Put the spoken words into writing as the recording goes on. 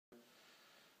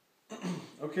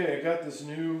Okay, I got this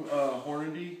new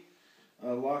Hornady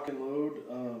lock and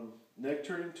load neck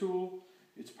turning tool.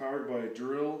 It's powered by a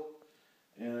drill,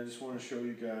 and I just want to show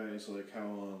you guys like how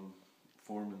I'm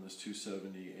forming this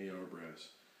 270 AR brass.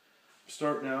 I'm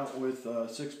starting out with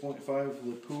 6.5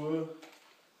 Lapua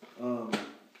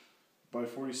by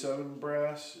 47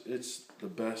 brass. It's the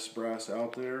best brass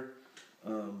out there.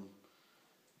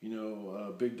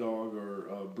 Big Dog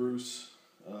or Bruce,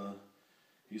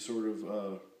 he sort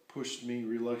of pushed me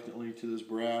reluctantly to this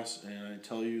brass, and I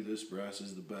tell you, this brass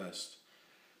is the best.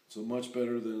 So much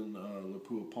better than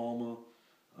Lapua Palma,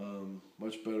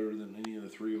 much better than any of the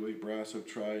 308 brass I've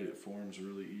tried. It forms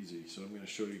really easy. So I'm going to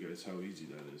show you guys how easy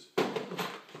that is.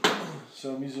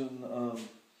 So I'm using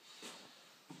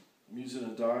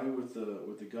a die with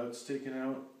the guts taken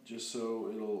out, just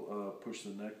so it'll push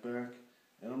the neck back.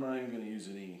 And I'm not even going to use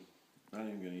any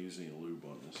lube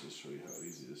on this. Just show you how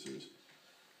easy this is.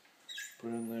 Put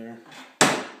it in there.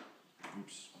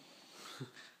 Oops.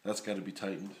 That's got to be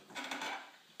tightened.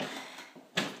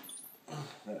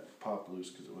 That popped loose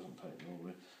because it wasn't tightened all the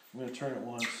way. I'm going to turn it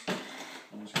once.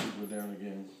 I'm just going to go down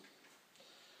again.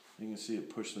 You can see it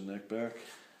push the neck back.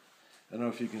 I don't know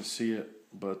if you can see it,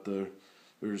 but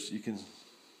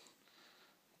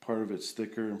part of it's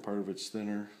thicker and part of it's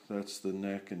thinner. That's the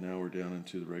neck, and now we're down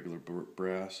into the regular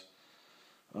brass.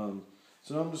 So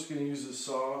I'm just going to use this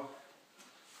saw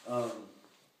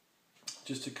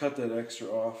just to cut that extra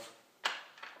off.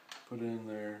 Put it in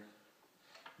there,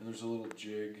 and there's a little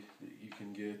jig that you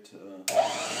can get.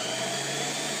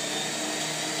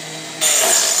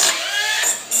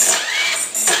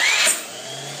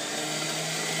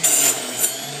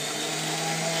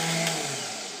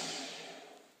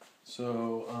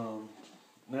 So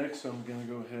next I'm going to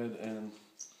go ahead and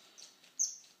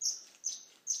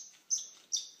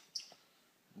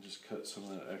just cut some of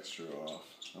that extra off.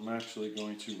 I'm actually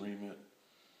going to ream it.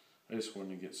 I just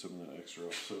wanted to get some of that extra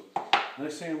off. So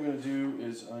next thing I'm going to do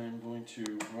is I'm going to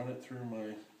run it through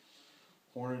my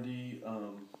Hornady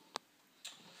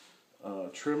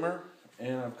trimmer,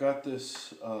 and I've got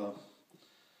this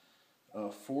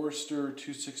Forester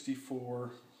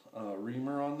 264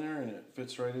 reamer on there, and it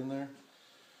fits right in there.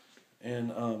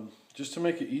 And just to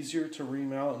make it easier to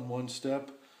ream out in one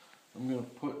step, I'm going to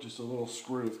put just a little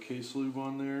squirt of case lube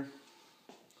on there,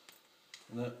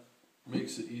 and that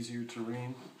makes it easier to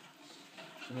ream.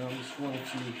 So now I'm just going to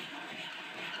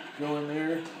go in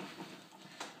there,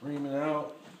 ream it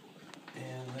out,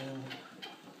 and then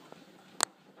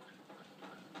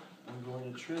I'm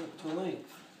going to trim it to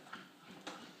length.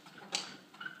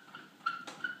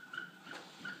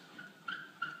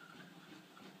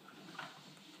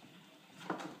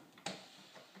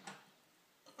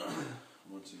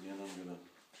 Once again, I'm going to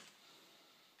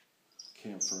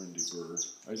camphor and deburr.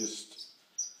 I just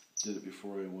did it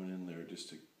before I went in there just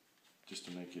to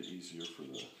make it easier for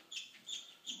the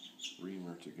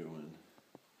reamer to go in.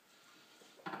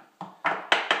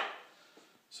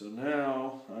 So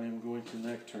now I am going to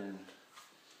neck turn.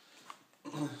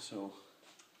 So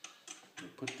I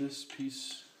put this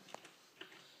piece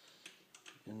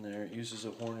in there. It uses a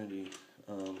Hornady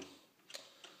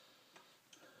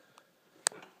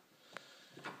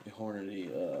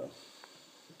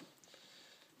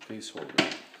face holder.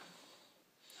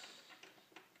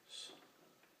 So,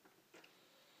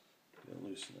 gotta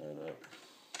loosen that up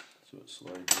so it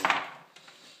slides in.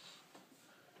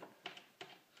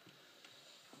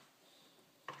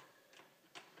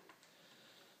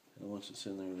 And once it's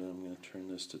in there, then I'm going to turn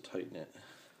this to tighten it.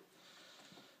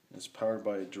 And it's powered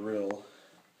by a drill.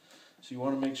 So you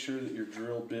want to make sure that your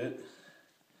drill bit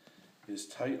is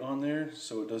tight on there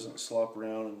so it doesn't slop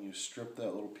around and you strip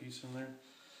that little piece in there.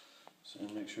 So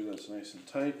make sure that's nice and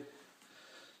tight.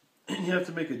 And you have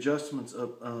to make adjustments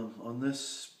up on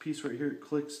this piece right here. It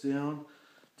clicks down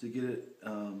to get it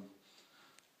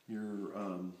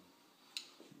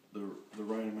the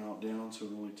right amount down, so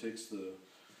it only takes the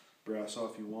brass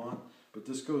off you want. But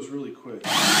this goes really quick.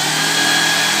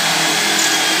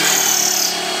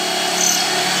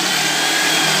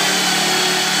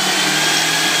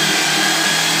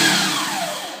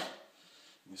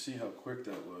 You see how quick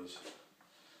that was.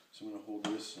 So I'm going to hold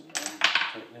this and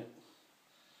tighten it.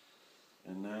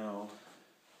 And now,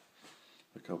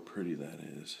 look how pretty that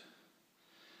is.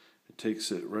 It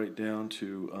takes it right down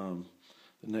to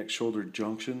the neck shoulder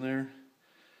junction there.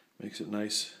 Makes it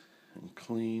nice and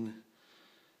clean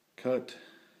cut.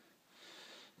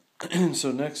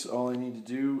 So next, all I need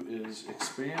to do is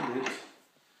expand it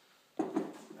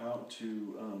out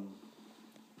to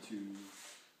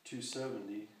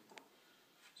 270.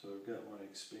 So I've got my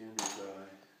expander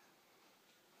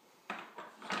die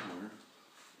somewhere.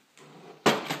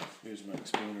 Here's my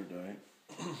expander die.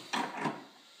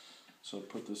 So I'll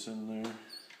put this in there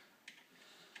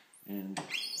and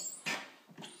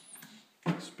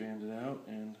expand it out,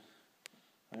 and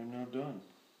I am now done.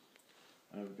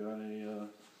 I've got a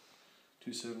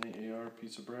 270 AR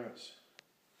piece of brass.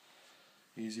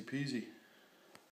 Easy peasy.